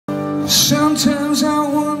Sometimes I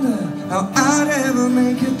wonder how I'd ever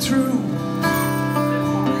make it through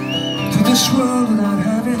this world without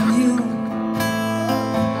having you.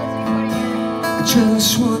 I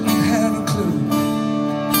just wouldn't have a clue.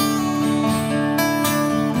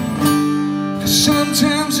 'Cause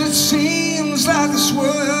sometimes it seems like this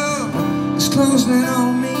world is closing in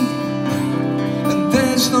on me, and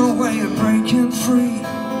there's no way of breaking free.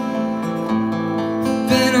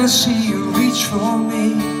 Then I see you reach for me.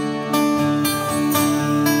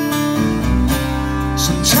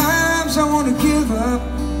 Sometimes I want to give up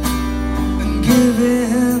and give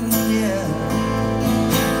in, yeah.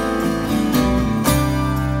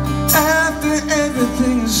 After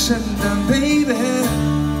everything is said and done, baby,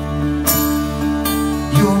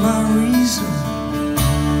 you're my reason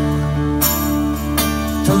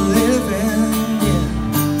for living, yeah.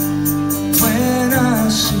 When I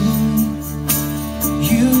see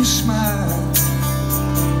you smile,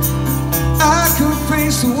 I could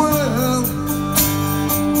face the world.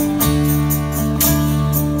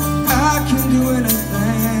 I can do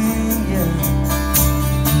anything, yeah.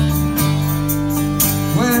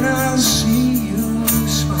 When I see you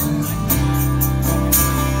smile,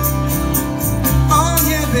 oh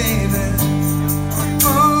yeah, baby,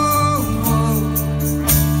 oh, oh.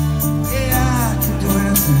 Yeah, I can do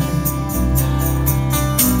anything.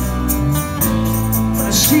 When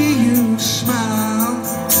I see you smile,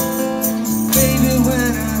 baby,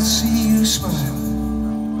 when I see you smile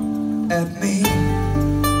at me.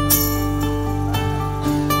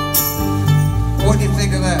 What do you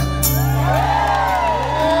think of that?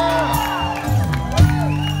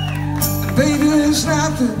 And baby, there's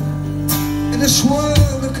nothing in this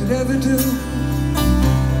world that could ever do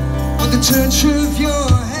what the touch of your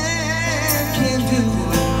hand can do.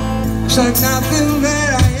 It's like nothing that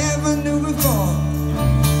I ever knew before.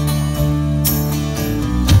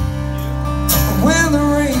 And when the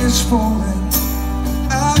rain is falling,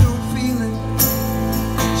 I don't feel it.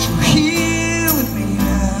 So here with me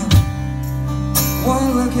now. One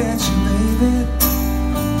look at you, baby.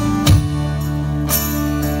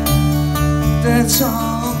 That's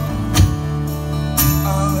all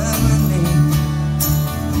I'll ever need.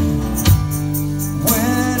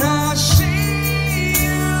 When I see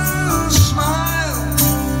you smile,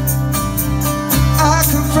 I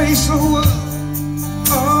can face the world.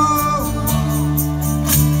 Oh,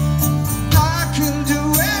 I can do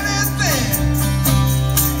anything.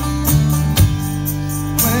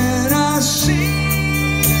 When I see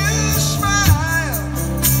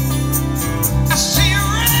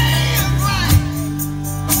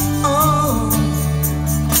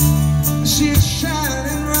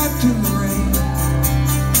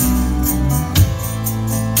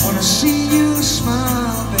see you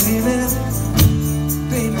smile, baby.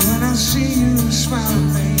 Baby, when I see you smile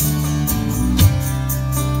at me.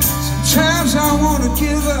 Sometimes I want to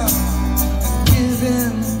give up and give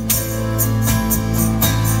in.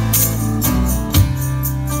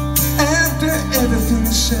 After everything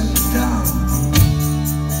is said and done,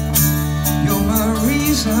 you're my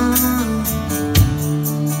reason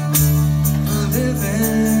for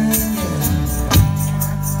living.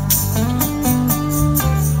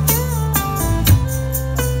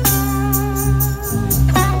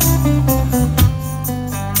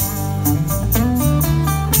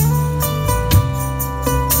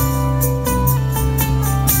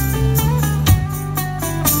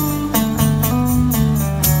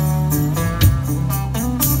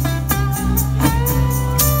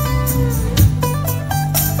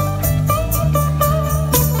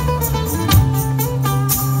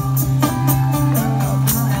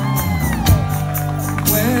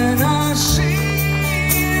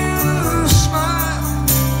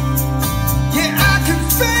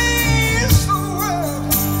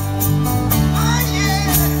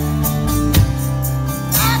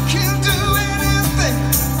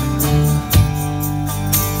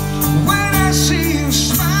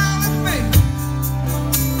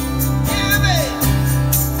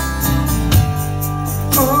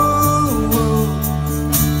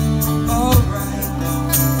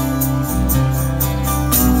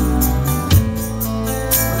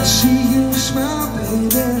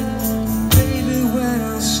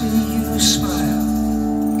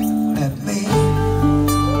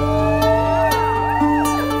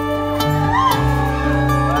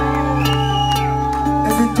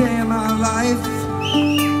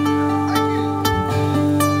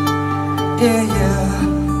 Yeah, yeah.